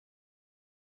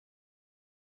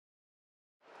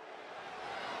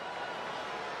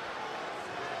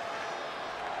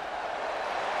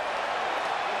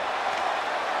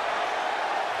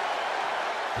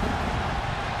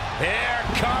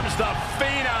comes the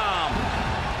Phenom.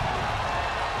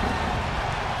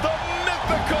 The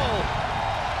mythical,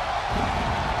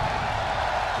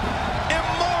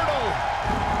 immortal,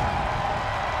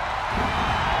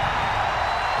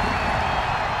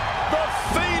 the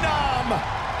Phenom.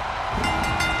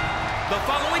 The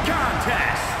following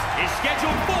contest is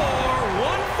scheduled for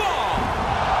one fall.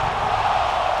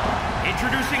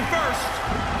 Introducing first,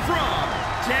 from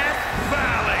Death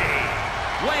Valley,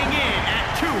 weighing in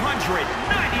at 299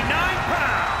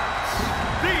 pounds,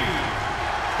 The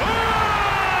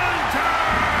Undertaker!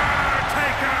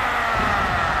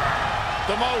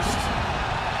 The most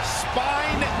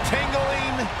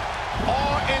spine-tingling,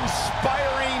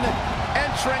 awe-inspiring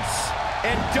entrance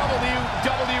in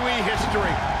WWE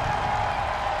history.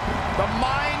 The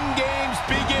mind games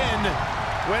begin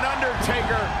when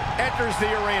Undertaker enters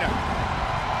the arena.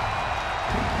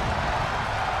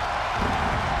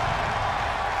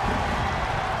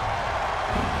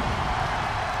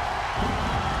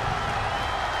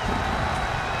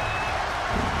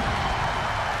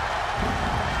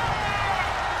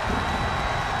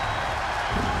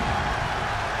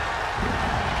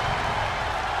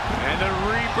 And the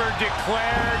Reaper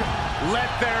declared, "Let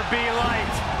there be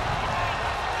light."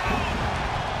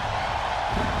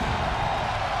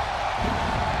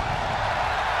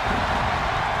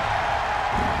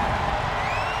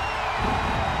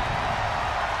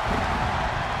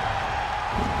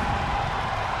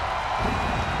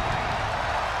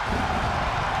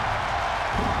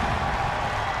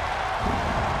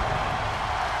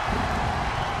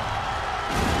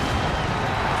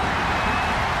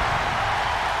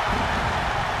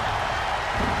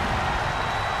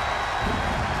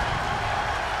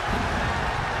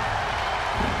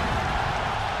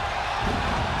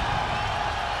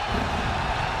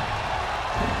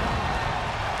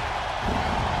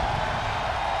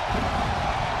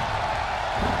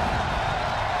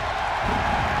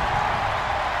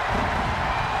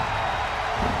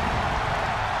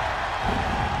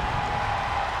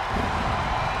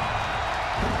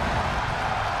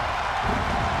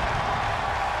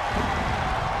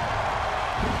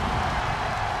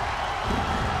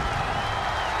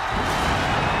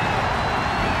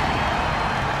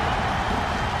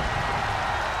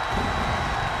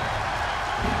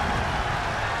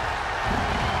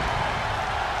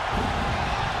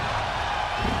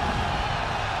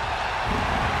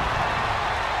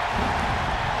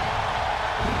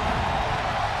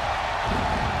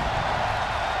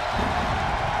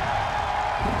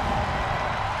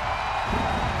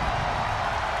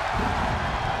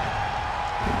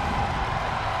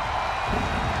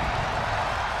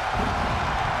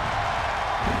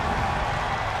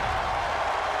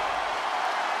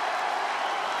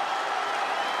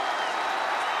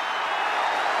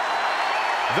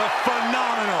 The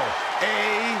phenomenal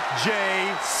AJ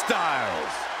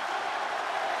Styles.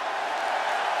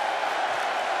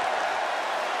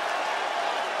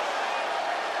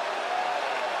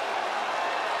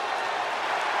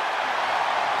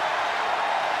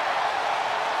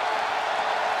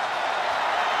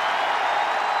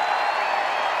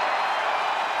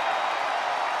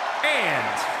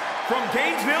 And from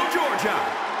Gainesville, Georgia,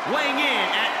 weighing in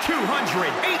at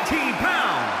 218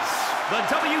 pounds, the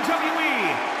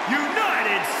WWE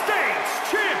United States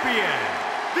Champion,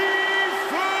 the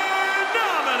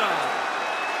phenomenal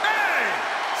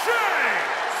AJ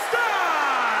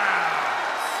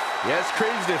Styles! Yeah, it's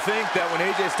crazy to think that when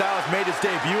AJ Styles made his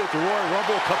debut at the Royal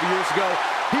Rumble a couple years ago,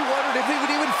 he wondered if he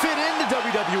would even fit into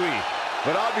WWE.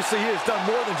 But obviously he has done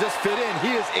more than just fit in.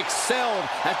 He has excelled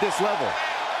at this level.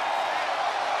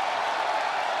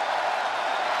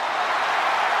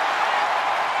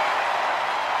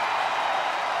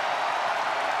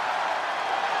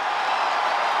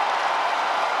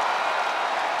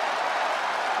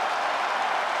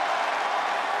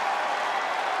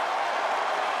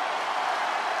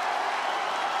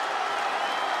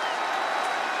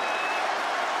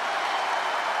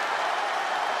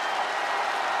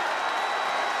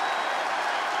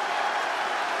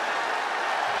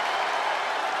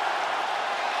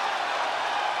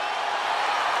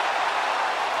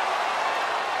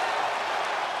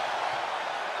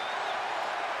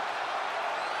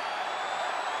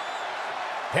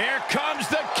 Here comes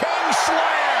the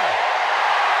Kingslayer.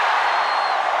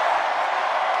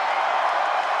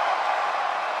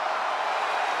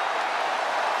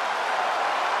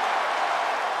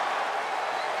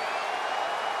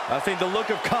 I think the look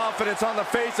of confidence on the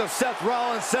face of Seth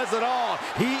Rollins says it all.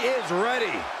 He is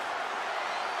ready.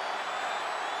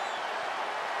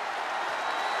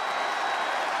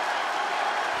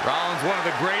 Rollins, one of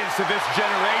the greatest of this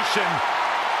generation.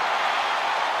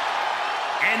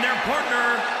 And their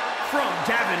partner from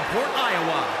Davenport,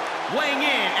 Iowa, weighing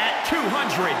in at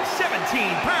 217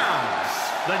 pounds,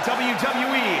 the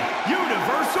WWE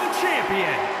Universal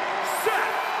Champion,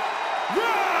 Seth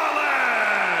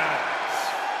Rollins!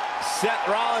 Seth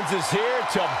Rollins is here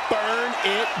to burn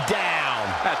it down.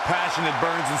 That passion that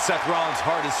burns in Seth Rollins'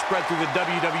 heart is spread through the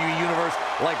WWE Universe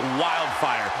like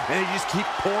wildfire, and they just keep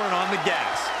pouring on the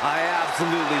gas. I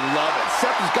absolutely love it.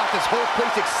 Seth has got this whole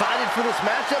place excited for this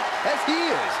matchup, as he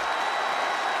is.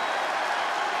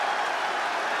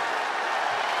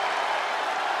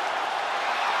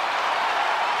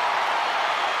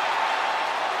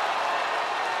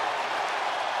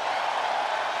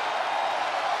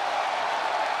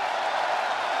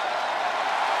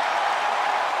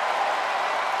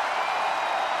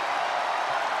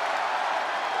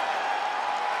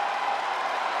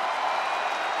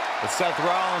 But Seth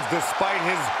Rollins, despite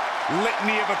his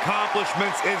litany of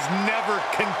accomplishments, is never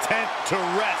content to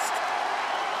rest.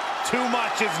 Too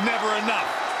much is never enough.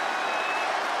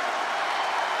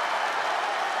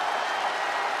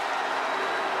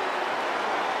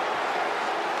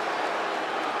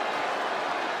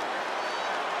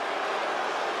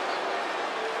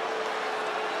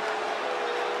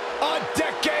 A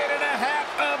decade and a half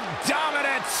of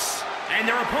dominance. And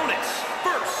their opponents,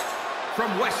 first,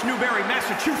 from West Newbury,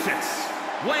 Massachusetts,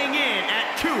 weighing in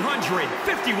at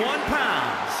 251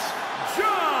 pounds,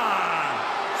 John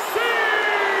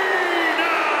Cena!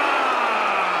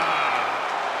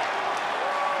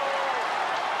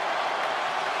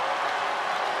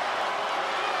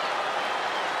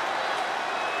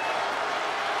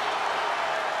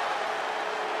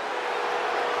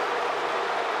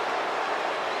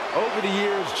 Over the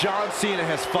years, John Cena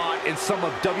has fought in some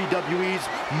of WWE's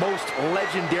most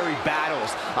legendary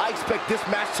battles. I expect this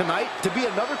match tonight to be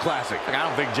another classic. I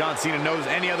don't think John Cena knows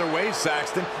any other way,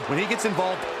 Saxton. When he gets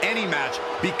involved, any match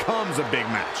becomes a big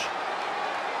match.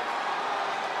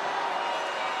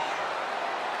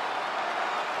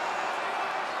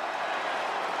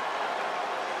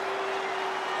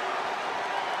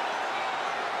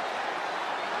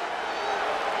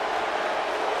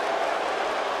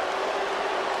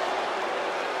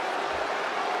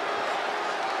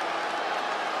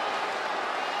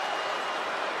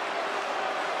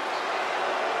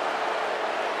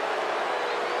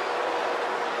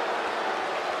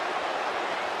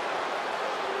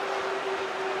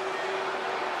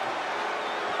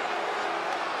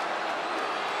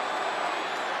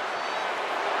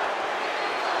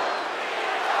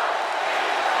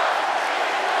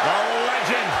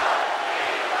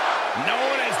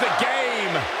 Known as the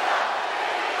Game.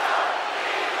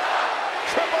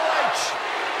 Triple H,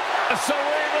 a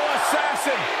cerebral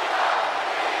assassin.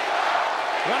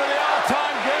 One of the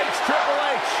all-time greats, Triple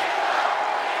H.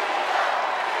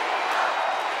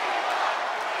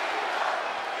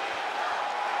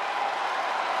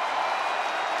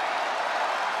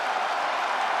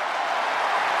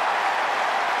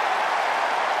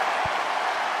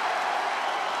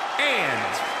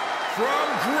 And from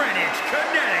Greenwich,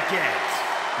 Connecticut,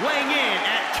 weighing in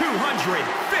at 255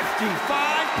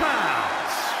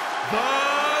 pounds, the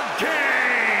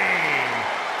Game,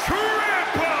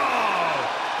 Triple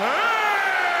H!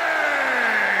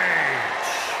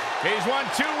 He's won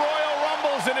 2 Royal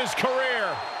Rumbles in his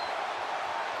career.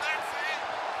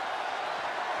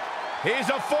 He's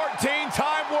a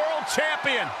 14-time world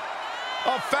champion,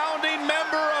 a founding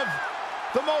member of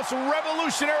the most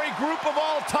revolutionary group of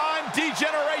all time,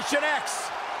 D-Generation X,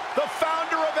 the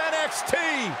founder of NXT,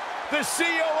 the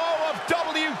COO of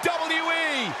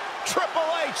WWE.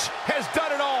 Triple H has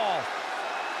done it all.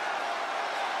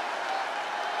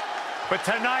 But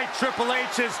tonight, Triple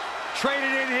H has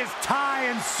traded in his tie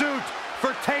and suit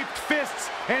for taped fists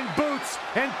and boots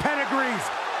and pedigrees.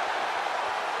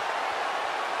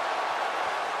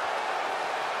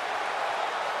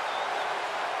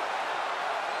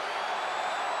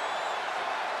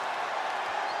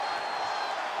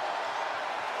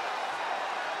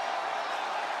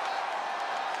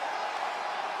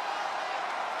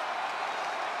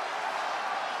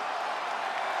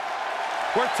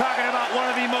 We're talking about one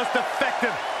of the most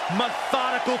effective,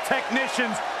 methodical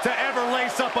technicians to ever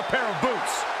lace up a pair of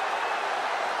boots.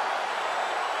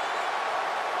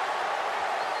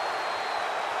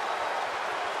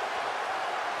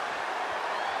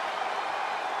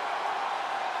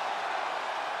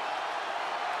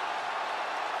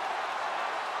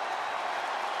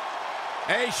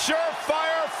 A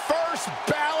surefire first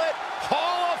ballot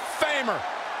Hall of Famer.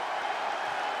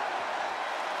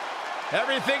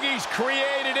 Everything he's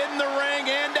created in the ring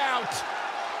and out.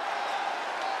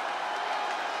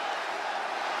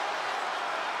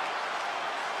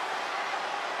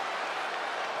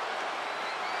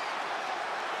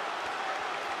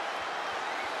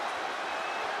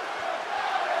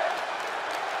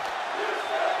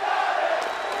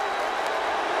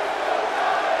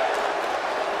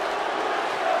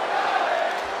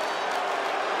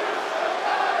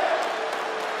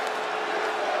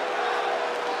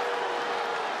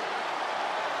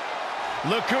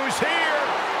 Look who's here.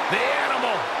 The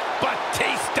Animal,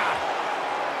 Batista.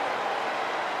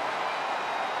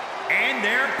 And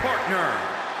their partner,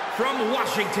 from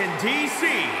Washington, D.C.,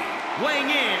 weighing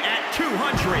in at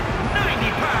 290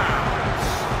 pounds,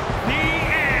 the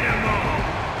Animal,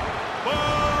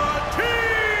 Batista!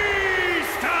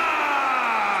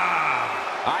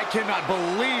 I cannot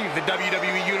believe the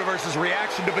WWE Universe's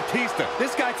reaction to Batista.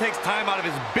 This guy takes time out of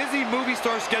his busy movie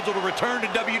star schedule to return to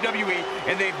WWE,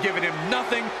 and they've given him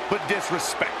nothing but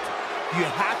disrespect. You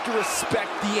have to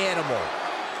respect the Animal.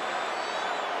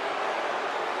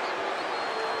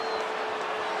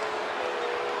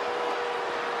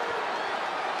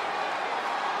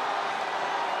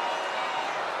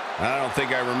 I don't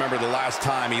think I remember the last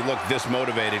time he looked this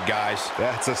motivated, guys.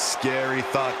 That's a scary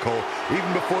thought, Cole.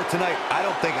 Even before tonight, I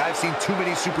don't think I've seen too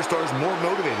many superstars more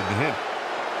motivated than him.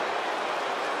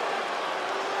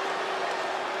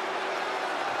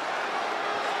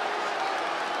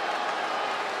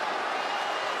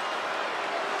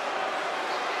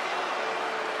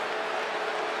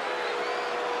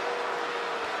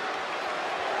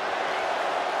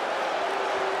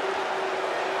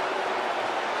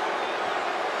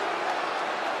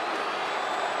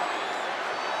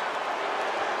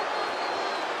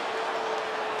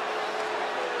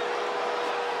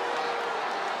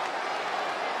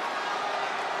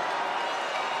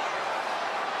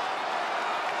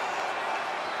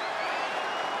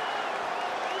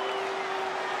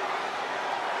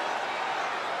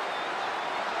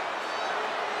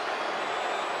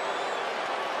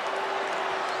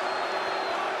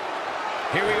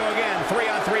 Here we go again.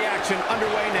 3-on-3 action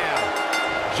underway now.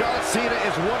 John Cena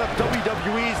is one of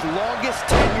WWE's longest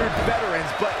tenured veterans,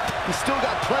 but he's still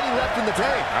got plenty left in the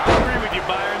tank. I agree with you,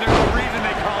 Byron. There's a reason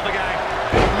they call the guy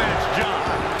Big Match John.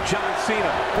 John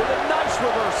Cena with a nice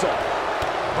reversal.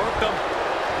 Hooked him.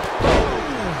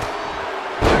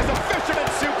 There's a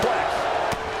fisherman suplex.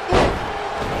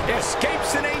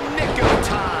 Escapes in a nick of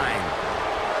time.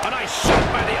 A nice shot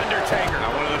by The Undertaker.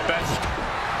 Now one of the best.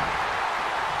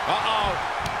 Uh-oh.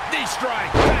 Knee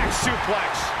strike. Back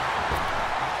suplex.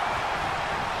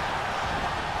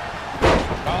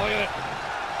 Oh, look at it.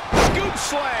 Scoop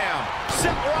slam.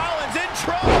 Seth Rollins in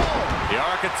trouble. The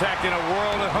Architect in a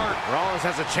world of hurt. Rollins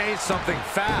has to change something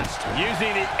fast.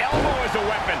 Using the elbow as a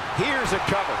weapon. Here's a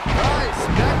cover. Nice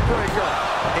neck breaker.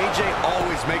 AJ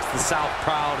always makes the South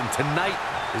proud, and tonight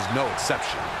is no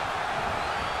exception.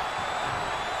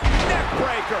 Neck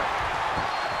breaker.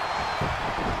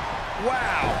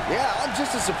 Wow. Yeah, I'm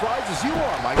just as surprised as you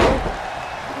are, Michael.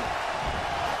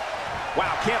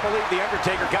 Wow, can't believe The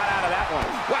Undertaker got out of that one.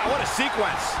 Wow, what a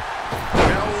sequence.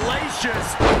 Hellacious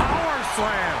power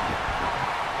slam.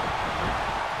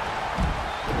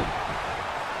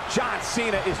 John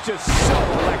Cena is just so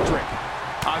electric.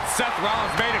 Seth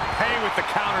Rollins made it pay with the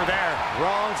counter there.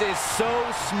 Rollins is so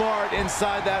smart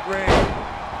inside that ring.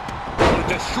 To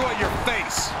destroy your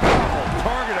face. Oh,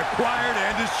 target acquired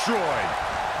and destroyed.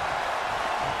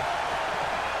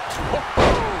 Oh,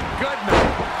 good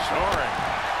night. Soaring.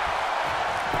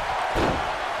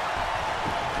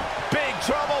 Big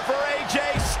trouble for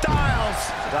AJ Styles.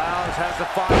 Styles has to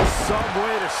find some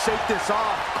way to shake this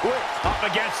off quick. Up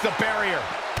against the barrier.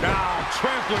 Now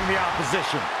trampling the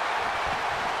opposition.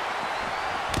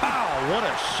 Pow, what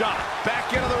a shot.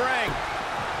 Back into the ring.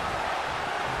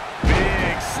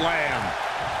 Big slam.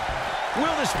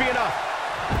 Will this be enough?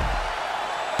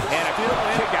 And a good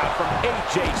kick out from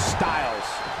AJ Styles.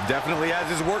 Definitely has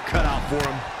his work cut out for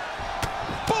him.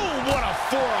 Boom, what a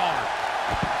forearm.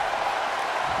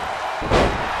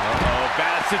 Uh-oh,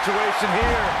 bad situation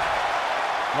here.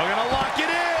 Looking to lock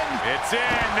it in. It's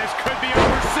in. This could be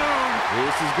over soon.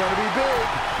 This is going to be big.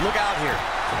 Look out here.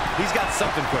 He's got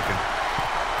something cooking.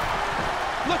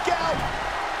 Look out.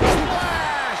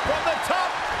 Splash from the top.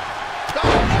 Oh,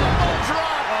 elbow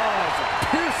drop. Oh, it's a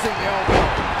piercing elbow.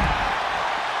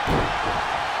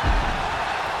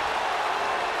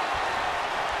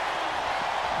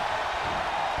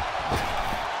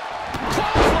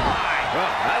 Clothesline.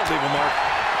 Well, that'll leave a mark.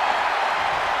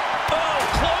 Oh,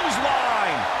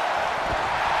 clothesline.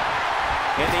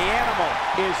 And the Animal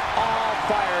is all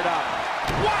fired up.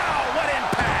 Wow, what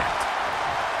impact.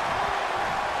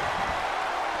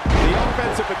 The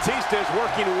offense of Batista is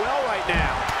working well right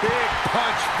now. Big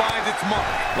punch finds its mark.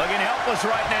 Looking helpless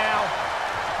right now.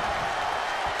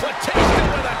 Batista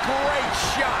with a great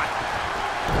shot.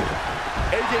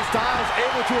 AJ Styles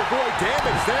able to avoid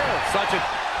damage there. Such a...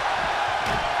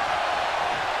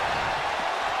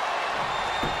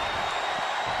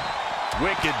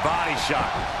 wicked body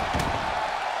shot.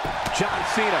 John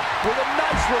Cena with a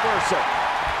nice reversal.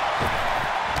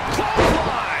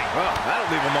 Clothesline. Well, that'll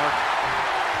leave a mark.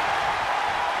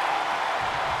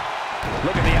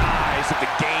 Look at the eyes of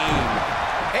the game.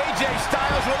 AJ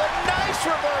Styles with a nice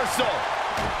reversal.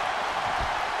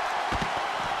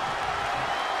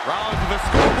 Rollins with a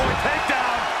schoolboy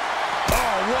takedown.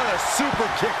 Oh, what a super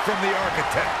kick from the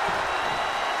Architect.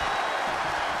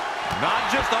 Not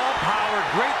just all power,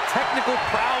 great technical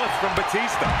prowess from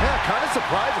Batista. Yeah, kind of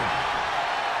surprising.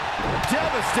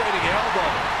 Devastating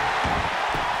elbow.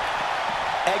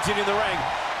 Exiting the ring.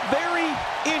 Very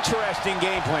interesting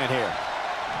game plan here.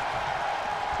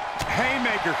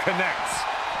 Haymaker connects.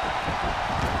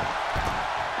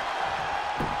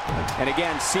 And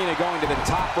again, Cena going to the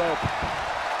top rope.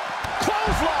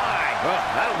 Clothesline. Well,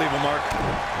 that'll leave a mark.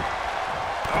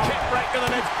 Kick right to the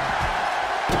mid.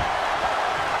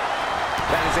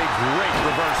 That is a great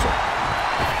reversal.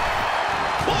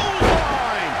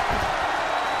 Clothesline.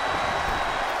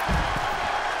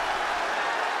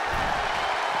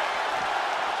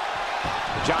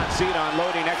 John Cena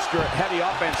unloading extra heavy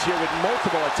offense here with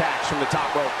multiple attacks from the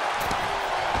top rope.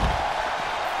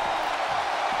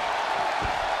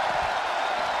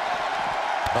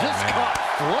 Just caught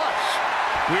flush.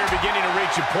 We are beginning to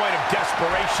reach a point of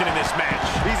desperation in this match.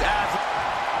 These ass.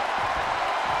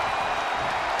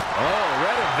 Oh,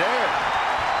 read him there.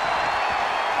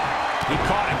 He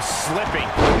caught him slipping.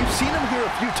 We've seen him here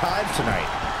a few times tonight.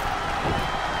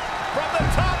 From the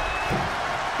top.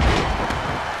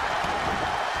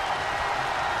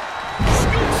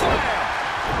 Scoop slam.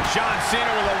 John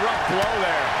Cena with a rough blow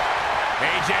there.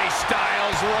 AJ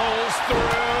Styles rolls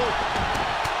through.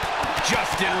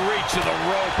 Just in reach of the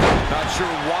rope. Not sure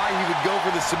why he would go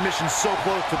for the submission so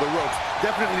close to the ropes.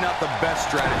 Definitely not the best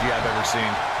strategy I've ever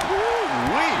seen.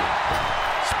 Woo-wee.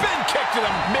 Spin kick to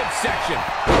the midsection.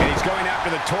 And he's going after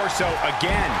the torso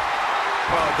again.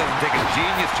 Well, it doesn't take a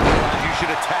genius to realize you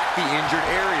should attack the injured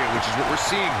area, which is what we're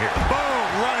seeing here. Boom!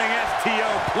 Running STO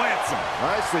plants him.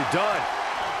 Nicely done.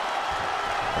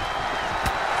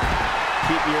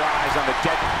 Keep your eyes on the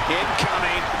dead.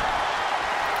 Incoming.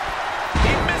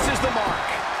 He misses the mark.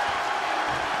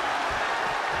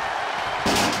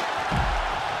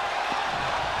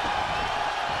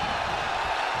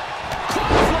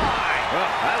 Clothesline. Well,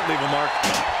 that'll leave a mark.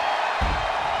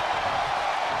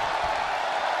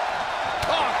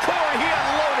 Oh, Corey, he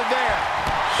unloaded there.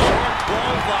 Short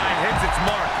clothesline hits its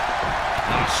mark.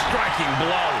 A striking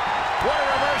blow. What a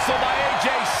reversal by AJ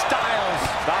Styles.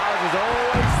 Styles is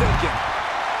always thinking.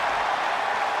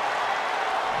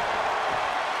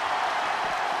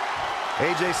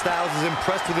 AJ Styles is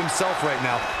impressed with himself right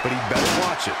now, but he better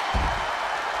watch it.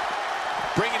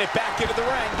 Bringing it back into the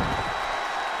ring.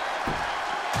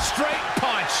 Straight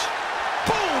punch.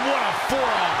 Boom, what a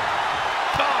forearm.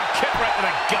 Oh, kick right to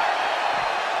the gut.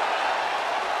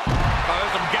 Oh,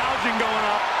 there's some gouging going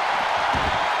up.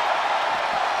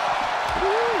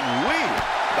 Woo-wee.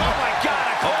 Oh, my God,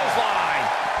 a clothesline.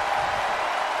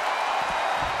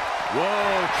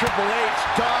 Whoa, Triple H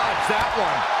dodged that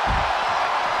one.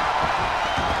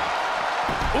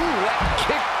 Ooh, that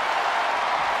kick.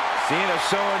 Cena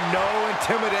showing no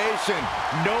intimidation,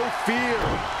 no fear.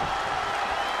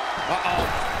 Uh-oh.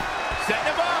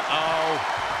 Setting him up. Uh-oh.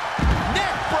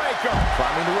 Neck breaker.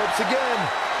 Climbing the ropes again.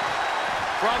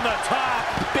 From the top.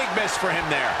 Big miss for him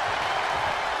there.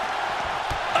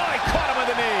 Oh, he caught him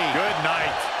with a knee. Good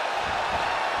night.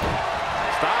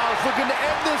 Styles looking to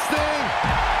end this thing.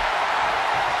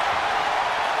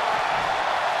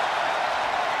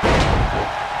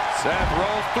 Seth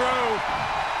rolls through.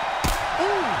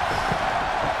 Ooh.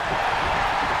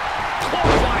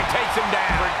 Clothesline takes him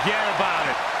down. Forget about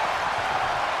it.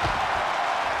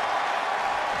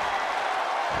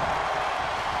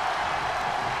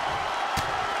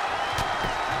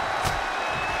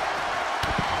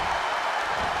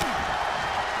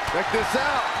 Check this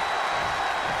out.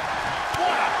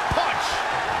 What a punch.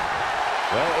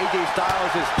 Well, AJ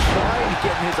Styles is trying to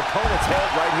get in his opponent's head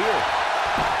right here.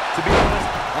 To be honest,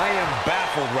 I am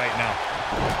baffled right now.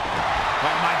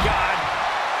 Oh, my God.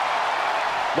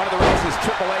 One of the reasons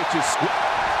Triple H is...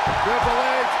 Triple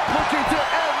H looking to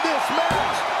end this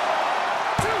match.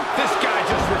 This guy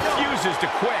just refuses to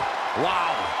quit.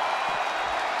 Wow.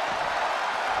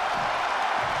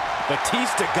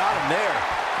 Batista got him there.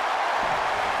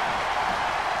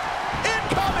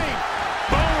 Incoming!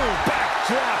 Boom!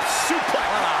 Backdrop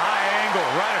suplex. On a high angle,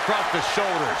 right across the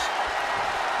shoulders.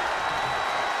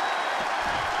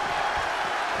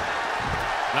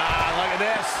 Ah, look at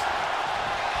this.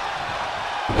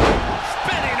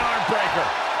 Spinning arm breaker.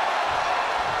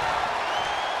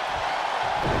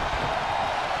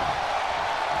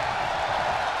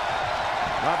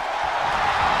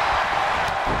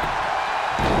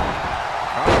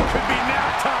 Oh, could be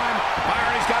nap time.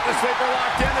 Byron's got the the sleeper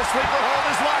locked in. The sleeper hold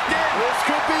is locked in. This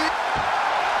could be...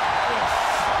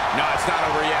 No, it's not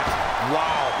over yet.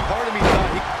 Wow. Part of me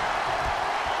thought he...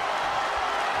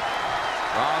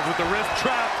 Rollins with the wrist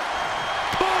trap.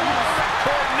 Boom!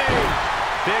 Courtney.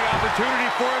 Big opportunity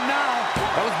for him now.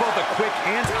 That was both a quick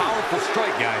and powerful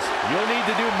strike, guys. You'll need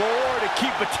to do more to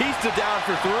keep Batista down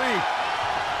for 3.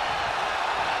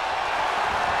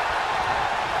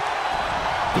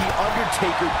 The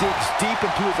Undertaker digs deep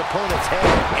into his opponent's head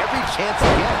every chance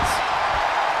he gets.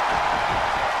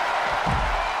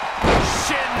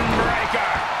 Shin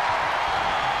breaker.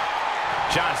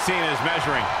 John Cena is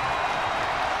measuring.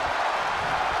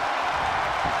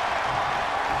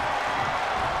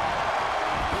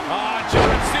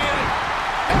 John Cena.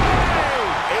 Hey!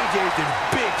 AJ's in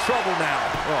big trouble now.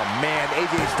 Oh, man,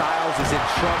 AJ Styles is in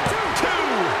trouble. 2.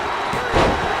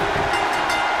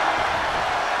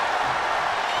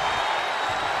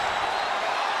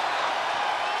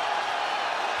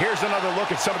 Here's another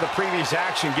look at some of the previous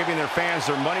action, giving their fans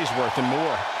their money's worth and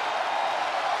more.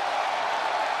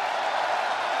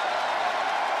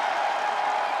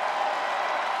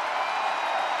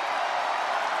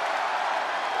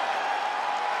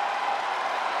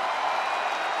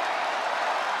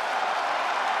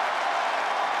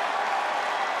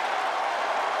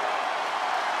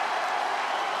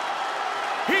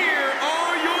 Here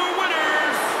are your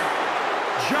winners,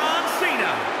 John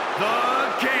Cena, The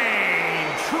Game,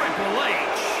 Triple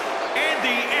H, and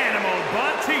the Animal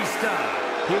Batista.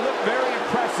 He looked very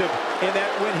impressive in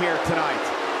that win here tonight.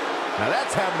 Now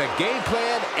that's having a game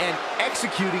plan and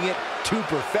executing it to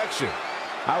perfection.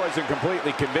 I wasn't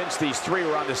completely convinced these three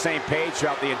were on the same page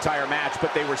throughout the entire match,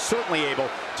 but they were certainly able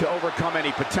to overcome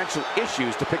any potential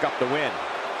issues to pick up the win.